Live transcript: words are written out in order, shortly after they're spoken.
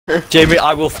Jamie,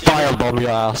 I will firebomb your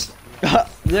ass.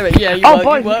 Do it, yeah, you Oh,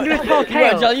 won't, boys, you we can do a tall tail.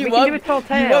 won't, Charlie, you We won't. can do a tall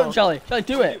tail. You won't, Charlie. Charlie,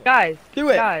 do it. Guys, do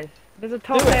it. Guys, there's a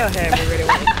tall tail here if we really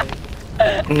want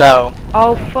to. No.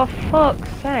 Oh, for fuck's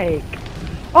sake.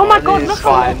 Oh my god, look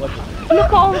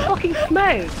at all the fucking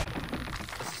smoke.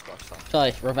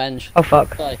 Charlie, revenge. Oh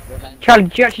fuck. Charlie, revenge. Charlie,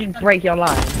 did you actually break your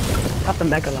line? That's a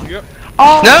mega line. Yep.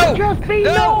 Oh, No! just be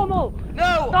normal!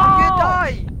 No! No! I'm gonna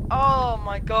die! Oh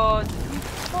my god.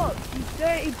 Fuck,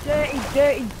 you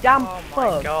dirty, damn Oh my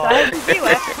fuck. God. So every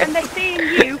viewer, when they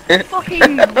see you,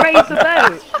 fucking raise the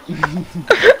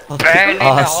boat. Burn in the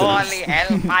Awesome. holy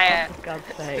hellfire. For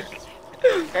God's sake.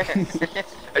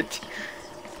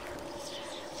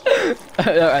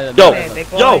 Yo, Hey, big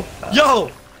boy.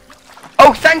 yo!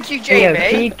 Oh, thank you, Leo, Jamie.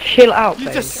 can you chill out, You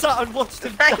please? just sat and watched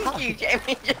him Thank die. you,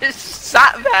 Jamie. Just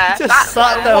sat there. Just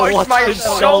sat there watched my watching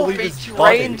soul Joel be leave his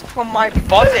drained body. from my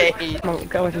body. Come on,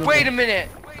 go with me. Wait a minute.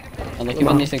 I'm looking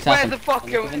when these things happen.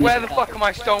 Where the fuck are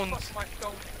my stones?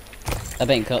 They're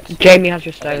being cooked. Jamie has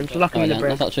your stones, lock him Oh, in the no,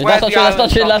 bridge. that's not true. Where's That's not the true. That's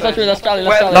not island true. That's not true. That's Charlie.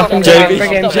 Where's That's the Charlie. Jamie,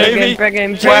 Bring him, Jamie, bring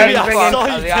him, Jamie, bring I him. saw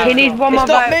you. He needs one more It's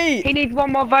not vote. me. He needs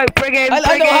one more vote. Bring him, I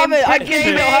bring don't have him, it. I bring just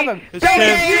him. don't have him. It's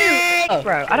Jamie. Oh,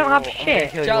 Bro, I don't have shit.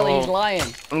 Kill you Charlie, all. he's lying.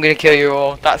 I'm gonna kill you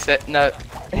all. That's it. No.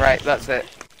 Right, that's it.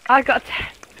 I got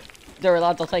Don't worry,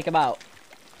 lads. I'll take him out.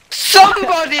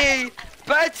 Somebody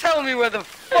better tell me where the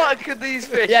fuck are these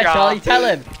fish Yeah, are. Charlie, tell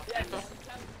him.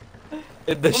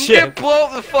 In the I'm gonna ship. blow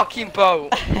up the fucking boat.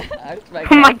 Oh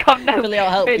my god, no. Billy, I'll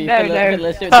help you. No, Billy, no.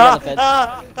 let's do it together,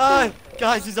 Finn.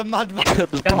 Guys, there's a madman in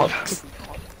the box.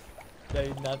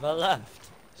 They never left.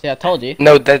 See, I told you.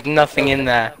 No, there's nothing in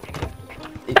there.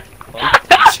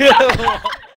 Chill.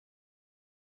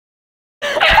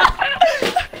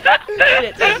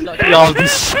 Y'all be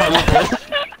shambles.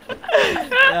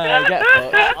 Yeah, get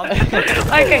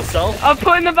fucked. Okay, I'm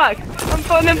putting them back. I'm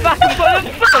putting them back. I'm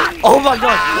putting them back. Oh my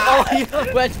god. Oh,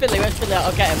 yeah. Where's Billy? Where's Billy?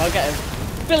 I'll get him. I'll get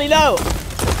him. Billy, no!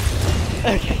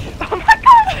 Okay. Oh my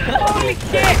god. Holy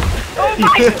shit. Oh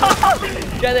my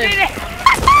god. Get him. Finn,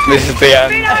 This is the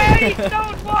Finn, end. I only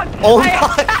stole one. Oh my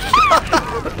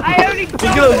I only stole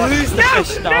You're gonna one. lose the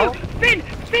fish now. No,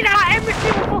 Finn, our embassy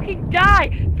will fucking die.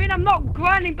 Finn, I'm not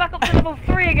grinding back up to level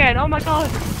 3 again. Oh my god.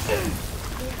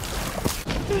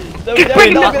 No,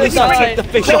 Bring him, At least I take the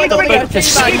fish off the boat to Bring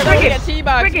sea. him. Get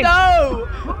teabagged. Bring him. No!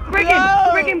 Bring No.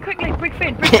 him. Bring him quickly. Bring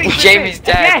Finn. Bring Finn. Jamie's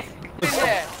dead.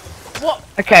 Yes. What?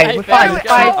 Okay, we're fine. We're We're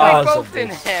fine. Oh, both in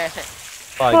here.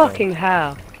 Fucking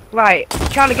hell. Right,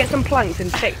 Charlie, get some planks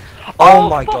and stick. Oh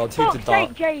my for god, who did fuck's that?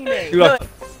 sake, Jamie. You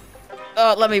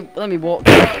have Let me walk.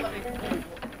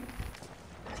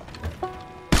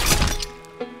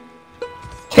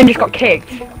 Finn just got kicked.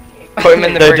 Put him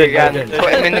in the No, brig no, again. no, no.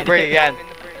 Put him in the brig again.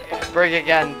 Brig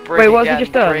again. Brig Wait, what has again. he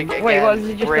just done? Brig Wait, again, what has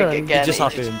he just brig done? Again. It just He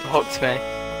happened. hooked me.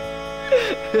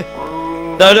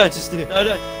 No, just do.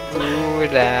 No.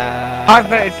 Ooh-da. I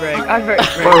voted Brig. I voted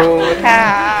Brig.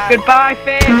 Ooh-da. Goodbye,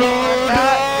 Finn.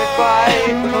 Goodbye.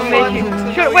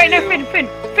 Sure, wait, no,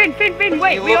 Finn,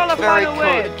 wait, You we all looked have very final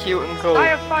words. cute and cool. I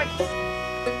have final.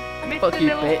 Fuck Mr. you,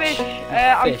 Little bitch. Fish, You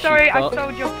I'm fish, sorry, you I fuck.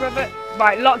 sold your brother.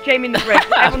 Right, lock Jamie in the brig.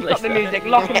 Everyone stop the music.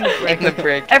 Lock him in the brig. In the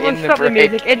brig. Everyone in the stop the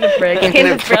brig. music. In the brig. In In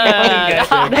the the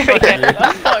brig. There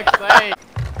we go.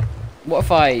 What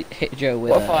if I hit Joe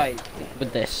with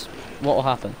with this? What will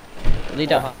happen? Will he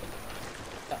die?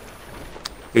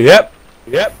 Yep.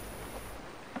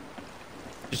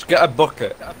 Just get a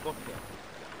bucket.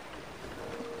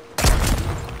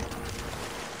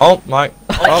 Oh my.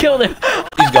 I killed him.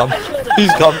 He's gone.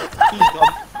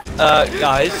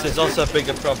 Guys, there's also a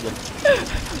bigger problem.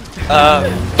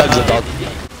 Megalodon.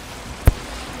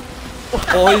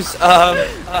 Boys,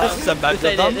 this is a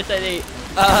Megalodon. This ain't it.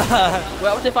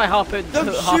 What if I harpoon? Don't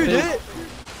shoot it!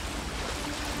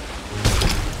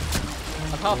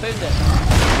 I've harpooned it.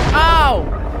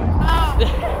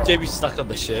 Ow! Jamie's stuck on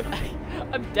the ship.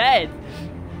 I'm dead.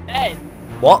 Dead.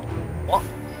 What?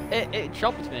 It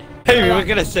chopped me. Jamie, we're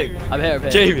gonna sing. I'm here.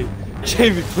 Jamie,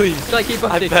 please. Should I keep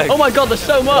I up? beg. Oh my god, there's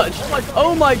so much.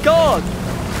 Oh my god.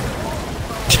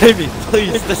 Jamie,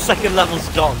 please, the second level's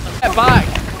gone. Get back.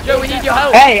 Joe, we need your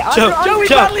help. Hey, Joe, Joe, we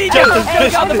Joe, badly need Joe, your help. Joe, Joe,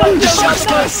 get on the boat. Joe, Joe's get on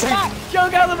gonna the sing. boat. Joe,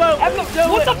 get on the boat. Joe,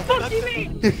 what the fuck do you mean?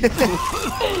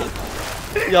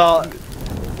 Yeah,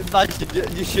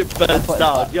 imagine your ship burns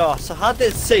down. Yeah, so how did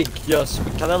it sink? Yes,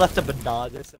 we kinda left a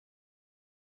banana.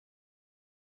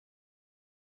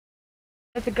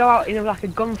 To go out in like a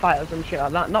gunfight or some shit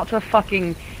like that, not to a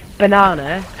fucking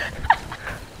banana.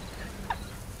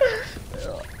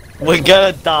 We're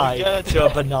gonna die to a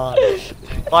banana.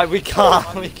 Like, we can't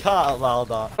allow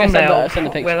that. Send No. the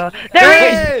picture. There he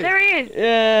is! There he is!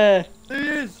 Yeah. There he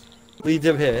is. Lead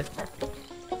him here.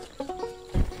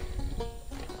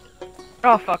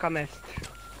 Oh fuck, I missed.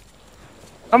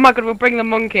 Oh my god, we'll bring the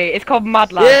monkey. It's called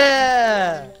Mad Lad.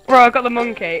 Yeah! Bro, I got the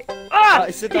monkey. Ah!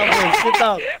 Right, sit down, boys, sit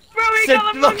down. Bro, we Sit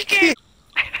got the monkey.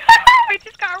 We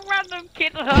just got a random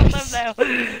kid on thumbnail.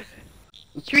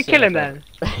 Should we kill him then?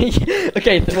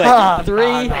 Okay, wait. Nah,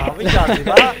 Three. nah, we can't do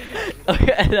that.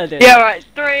 Okay, no, do it. Yeah, right.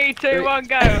 3, 2, 1,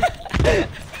 go.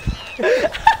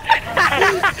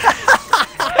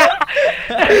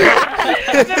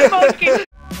 The monkey.